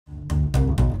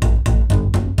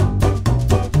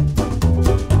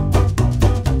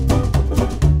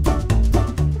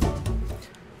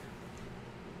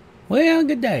Well,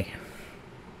 good day.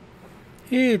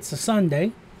 It's a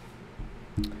Sunday.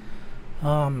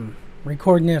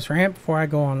 Recording this rant before I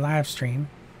go on live stream.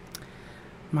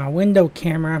 My window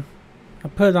camera, I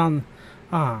put it on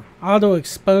auto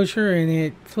exposure and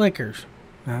it flickers.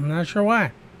 I'm not sure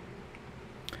why.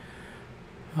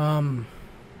 I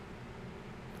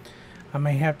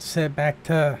may have to set it back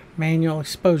to manual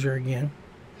exposure again.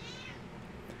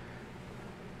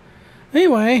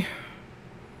 Anyway,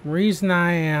 reason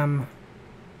I am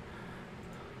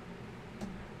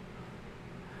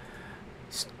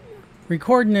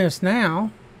recording this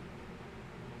now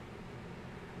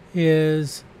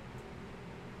is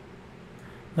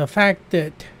the fact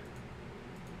that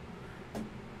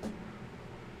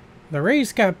the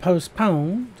race got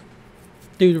postponed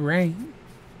due to rain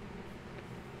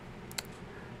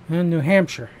in New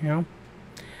Hampshire. The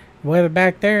weather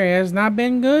back there has not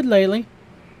been good lately,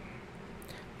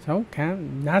 so kind of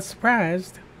not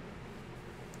surprised.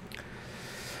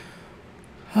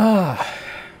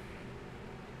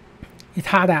 It's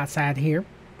hot outside here.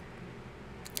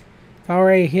 It's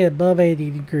already hit above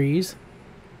 80 degrees.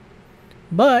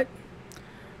 But,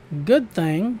 good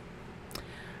thing,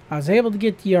 I was able to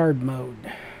get the yard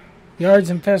mowed. The yard's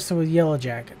infested with yellow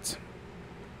jackets.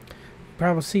 You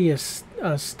probably see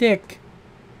a stick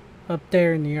up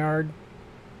there in the yard.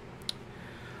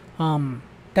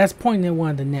 That's pointing at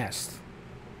one of the nests.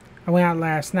 I went out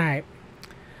last night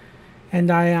and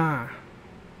I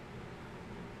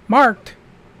marked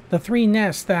the 3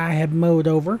 nests that I had mowed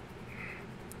over.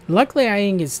 Luckily, I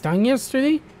didn't get stung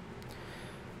yesterday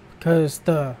because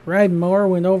the riding mower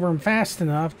went over them fast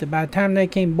enough that by the time they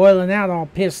came boiling out all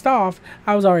pissed off,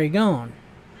 I was already gone.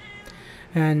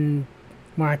 And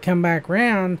when I come back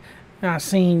around, I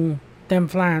seen them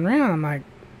flying around. I'm like,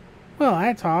 well,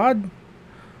 that's odd.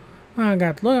 When I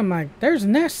got to look, I'm like, there's a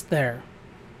nest there.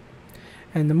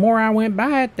 And the more I went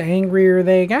by it, the angrier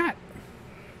they got.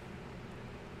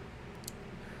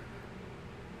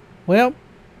 Well,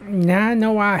 now I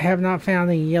know I have not found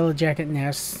any yellow jacket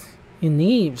nests in the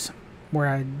eaves where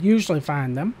I usually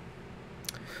find them.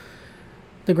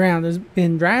 The ground has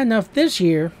been dry enough this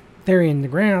year, they're in the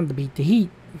ground to beat the heat.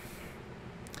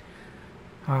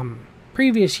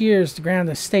 Previous years, the ground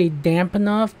has stayed damp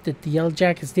enough that the yellow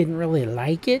jackets didn't really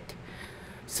like it,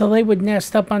 so they would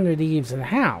nest up under the eaves of the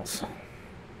house.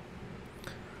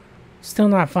 Still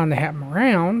not fun to have them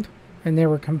around, and they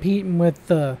were competing with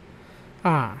the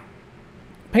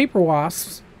paper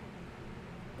wasps,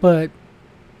 but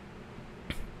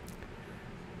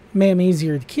made them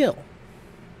easier to kill.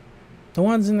 The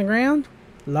ones in the ground,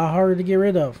 a lot harder to get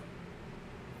rid of.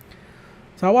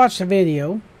 So I watched a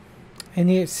video, and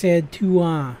it said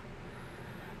to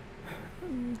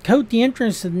coat the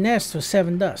entrance to the nest with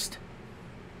 7 dust.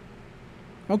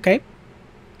 Okay.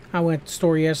 I went to the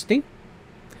store yesterday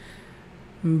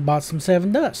and bought some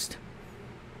 7 dust.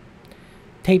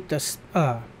 Taped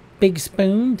a big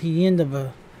spoon to the end of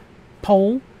a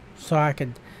pole so I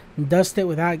could dust it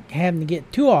without having to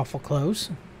get too awful close.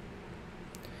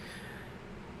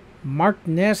 Marked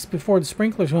the nest before the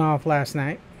sprinklers went off last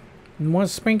night. And once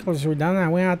the sprinklers were done, I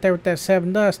went out there with that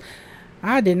 7 dust.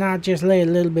 I did not just lay a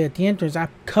little bit at the entrance, I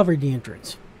covered the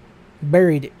entrance.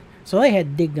 Buried it. So they had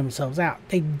to dig themselves out.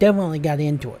 They definitely got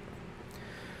into it.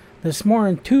 This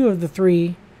morning, 2 of the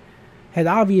 3 had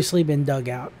obviously been dug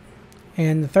out.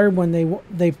 And the third one,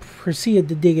 they proceeded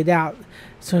to dig it out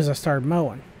as soon as I started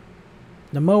mowing.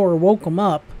 The mower woke them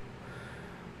up,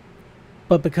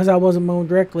 but because I wasn't mowing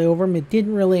directly over them, it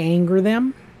didn't really anger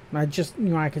them. I just,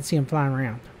 I could see them flying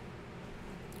around.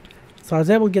 So I was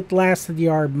able to get the last of the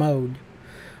yard mowed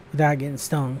without getting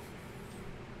stung.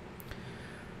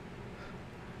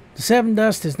 The 7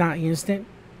 dust is not instant,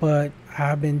 but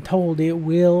I've been told it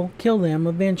will kill them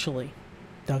eventually.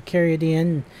 They'll carry it in,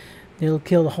 and it'll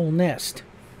kill the whole nest.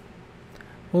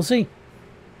 We'll see.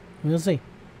 We'll see.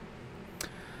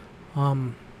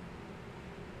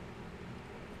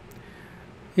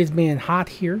 It's been hot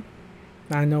here.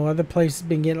 I know other places have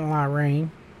been getting a lot of rain.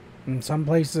 And some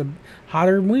places are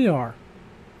hotter than we are.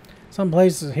 Some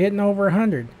places are hitting over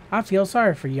 100. I feel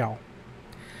sorry for y'all.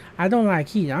 I don't like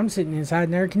heat. I'm sitting inside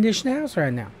an air-conditioned house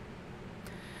right now.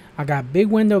 I got a big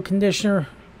window conditioner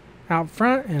out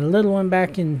front and a little one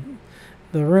back in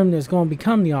the room that's going to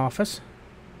become the office.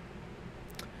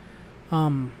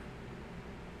 I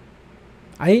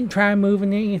didn't try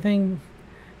moving anything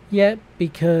yet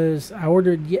because I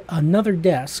ordered yet another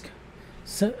desk,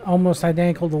 almost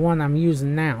identical to the one I'm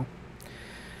using now,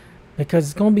 because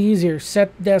it's going to be easier to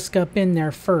set the desk up in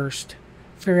there first,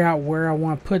 figure out where I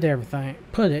want to put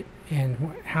it,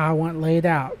 and how I want it laid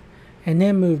out, and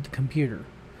then move the computer.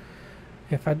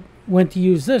 If I went to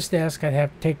use this desk, I'd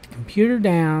have to take the computer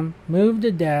down, move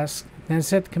the desk, then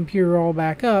set the computer all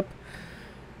back up.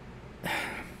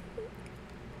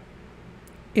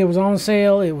 It was on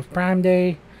sale. It was Prime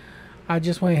Day. I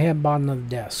just went ahead and bought another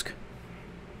desk.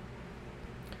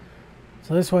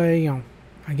 So this way, you know,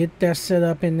 I get the desk set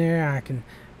up in there. I can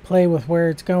play with where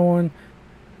it's going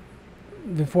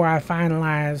before I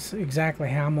finalize exactly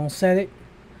how I'm going to set it.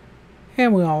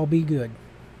 And we'll all be good.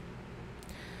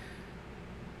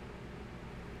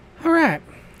 Alright.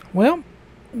 Well,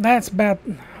 that's about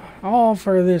all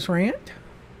for this rant.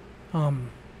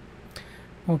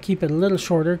 We'll keep it a little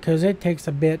shorter because it takes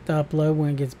a bit to upload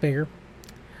when it gets bigger.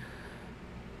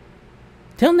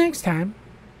 Till next time,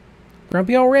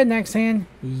 Grumpy Old Redneck saying,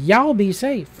 y'all be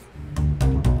safe.